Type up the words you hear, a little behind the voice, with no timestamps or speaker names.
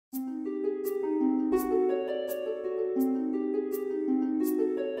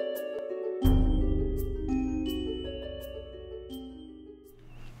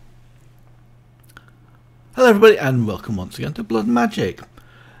Hello everybody and welcome once again to BloodMagic.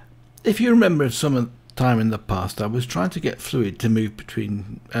 If you remember some time in the past I was trying to get fluid to move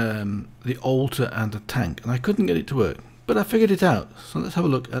between the altar and a tank and I couldn't get it to work, but I figured it out, so let's have a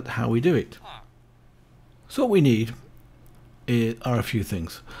look at how we do it. So what we need are a few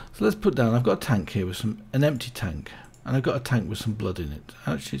things. So let's put down, I've got a tank here with an empty tank, and I've got a tank with some blood in it.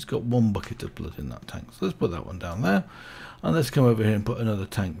 Actually it's got one bucket of blood in that tank, so let's put that one down there, and let's come over here and put another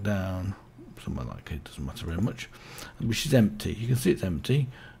tank down somewhere like it, doesn't matter very much, which is empty. You can see it's empty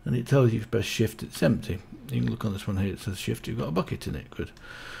and it tells you if you press shift it's empty. You can look on this one here, it says shift, you've got a bucket in it. Good.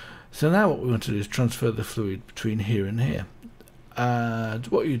 So now what we want to do is transfer the fluid between here and here, and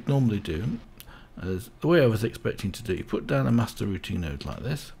what you'd normally do is the way I was expecting to do, you put down a master routing node like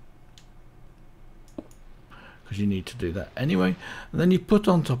this, because you need to do that anyway, and then you put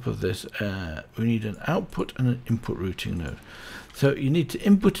on top of this we need an output and an input routing node. So you need to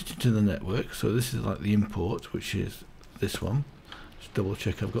input it into the network, so this is like the import, which is this one. Just double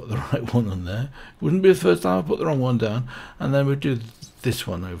check I've got the right one on there. It wouldn't be the first time I put the wrong one down, and then we do this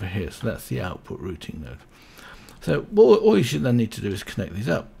one over here, so that's the output routing node. So all you should then need to do is connect these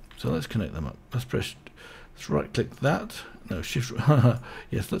up. So let's connect them up. Let's right click that. No, shift.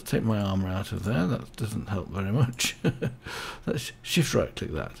 Yes, let's take my armor out of there. That doesn't help very much. Let's shift right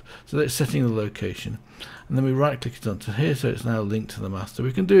click that. So that's setting the location. And then we right click it onto here, so it's now linked to the master.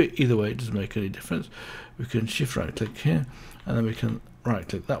 We can do it either way, it doesn't make any difference. We can shift right click here, and then we can right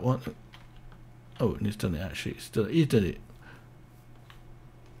click that one. Oh, and he's done it actually. He's done it.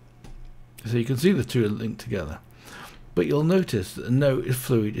 So you can see the two are linked together. But you'll notice that no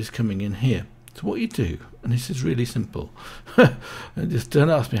fluid is coming in here. So what you do, and this is really simple, and just don't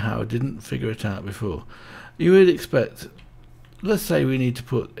ask me how, I didn't figure it out before. You would expect, let's say we need to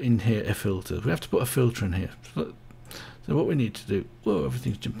put in here a filter. We have to put a filter in here. So what we need to do, whoa,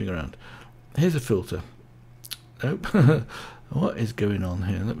 everything's jumping around. Here's a filter. Nope. What is going on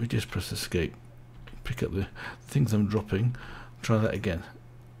here? Let me just press escape. Pick up the things I'm dropping. Try that again.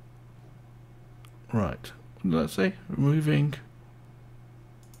 Right. What did that say? Removing.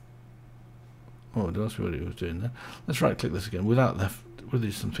 Oh, that's what it was doing there. Let's right click this again without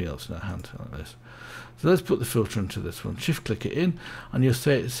with something else in our hand like this. So let's put the filter into this one. Shift click it in, and you'll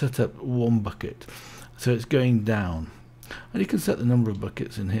see it set up one bucket. So it's going down, and you can set the number of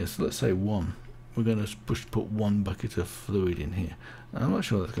buckets in here. So let's say 1. We're going to put 1 bucket of fluid in here. Now, I'm not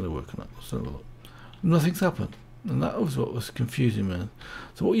sure that's going to work or not. Let's have a look. Nothing's happened, and that was what was confusing me.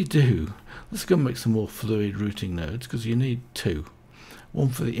 So what you do, let's go and make some more fluid routing nodes, because you need 2. One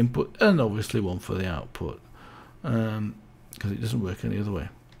for the input and obviously one for the output, because it doesn't work any other way.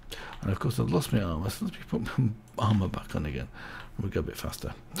 And of course I've lost my armor, so let me put my armor back on again and we'll go a bit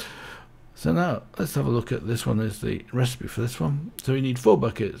faster. So now let's have a look at this one. Is the recipe for this one. So we need 4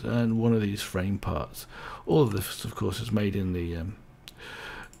 buckets and one of these frame parts. All of this of course is made in the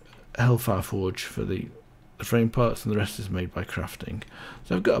Hellfire Forge for the frame parts, and the rest is made by crafting.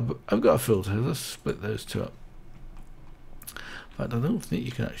 So I've got a filter. Let's split those two up. In fact, I don't think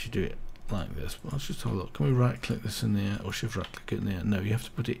you can actually do it like this, but let's just have a look. Can we right click this in there, or shift right click it in there? No, you have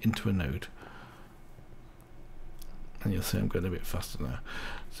to put it into a node, and you'll see I'm going a bit faster now.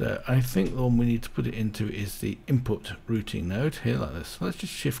 So I think the one we need to put it into is the input routing node here, like this. So let's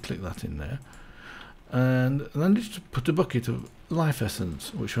just shift click that in there, and then just put a bucket of life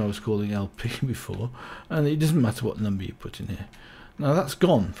essence, which I was calling LP before, and it doesn't matter what number you put in here. Now that's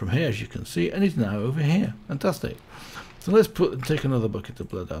gone from here, as you can see, and it's now over here. Fantastic. So let's take another bucket of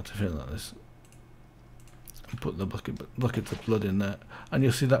blood out of here like this, and put the bucket of blood in there, and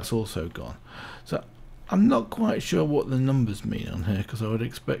you'll see that's also gone. So I'm not quite sure what the numbers mean on here, because I would have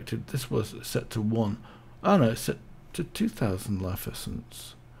expected this was set to 1. Oh no, it's set to 2000 life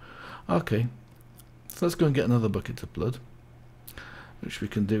essence. Okay, so let's go and get another bucket of blood, which we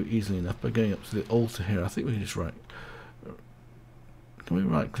can do easily enough by going up to the altar here. I think we can just Can we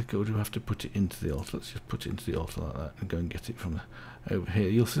right click, or do we have to put it into the altar? Let's just put it into the altar like that and go and get it from over here.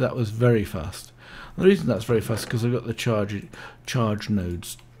 You'll see that was very fast. And the reason that's very fast is because I've got the charge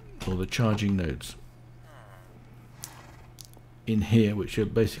nodes, or the charging nodes in here, which are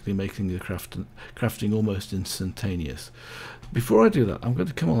basically making the crafting almost instantaneous. Before I do that, I'm going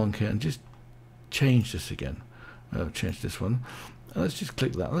to come along here and just change this again. Change this one. And let's just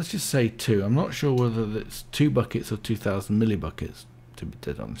click that. Let's just say 2. I'm not sure whether it's 2 buckets or 2000 millibuckets, to be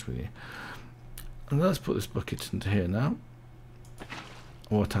dead honest with you. And let's put this bucket into here now.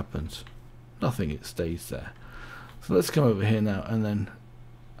 What happens? Nothing, it stays there. So let's come over here now, and then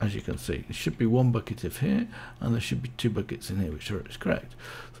as you can see, there should be 1 bucket of here, and there should be 2 buckets in here, which is correct.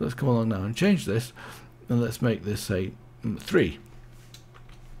 So let's come along now and change this, and let's make this say 3.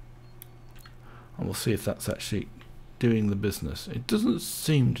 and we'll see if that's actually doing the business. It doesn't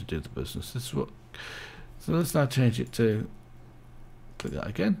seem to do the business. This is what. So let's now change it to, click that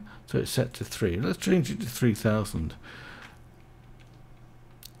again. So it's set to 3. Let's change it to 3000.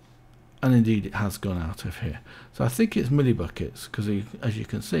 And indeed it has gone out of here. So I think it's millibuckets, because as you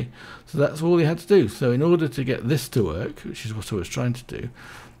can see. So that's all he had to do. So in order to get this to work, which is what I was trying to do,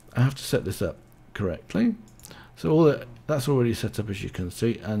 I have to set this up correctly. So that's already set up, as you can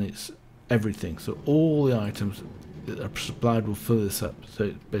see, and it's everything. So all the items that are supplied will fill this up. So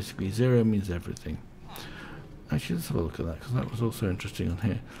it's basically 0 means everything. Actually, let's have a look at that, because that was also interesting on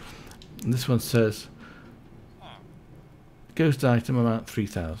here. And this one says ghost item amount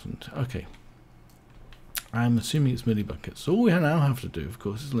 3000. Okay. I'm assuming it's millibuckets. So all we now have to do, of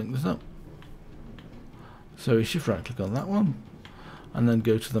course, is link this up. So we shift right click on that one, and then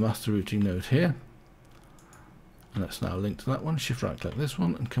go to the master routing node here. And let's now link to that one. Shift right click this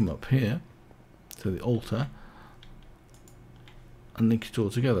one and come up here to the altar and link it all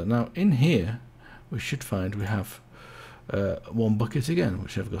together. Now in here we should find we have one bucket again,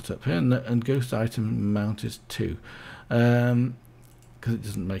 which I've got up here, and ghost item amount is 2, because it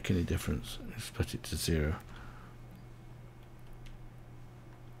doesn't make any difference. Just put it to 0.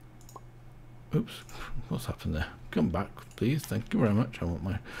 Oops, what's happened there? Come back, please. Thank you very much. I want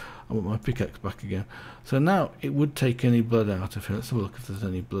my pickaxe back again. So now it would take any blood out of here. Let's have a look if there's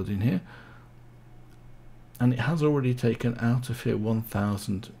any blood in here. And it has already taken out of here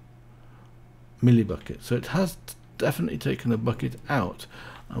 1000 millibuckets. So it has definitely taken a bucket out.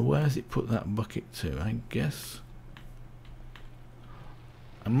 And where has it put that bucket to? I guess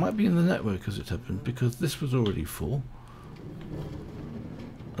it might be in the network as it happened, because this was already full.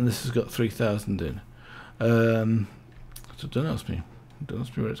 And this has got 3000 in. So don't ask me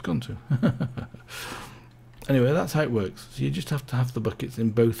where it's gone to. Anyway, that's how it works. So you just have to have the buckets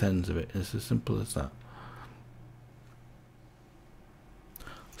in both ends of it. It's as simple as that.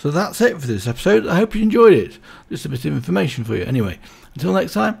 So that's it for this episode. I hope you enjoyed it. Just a bit of information for you. Anyway, until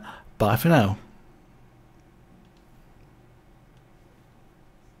next time, bye for now.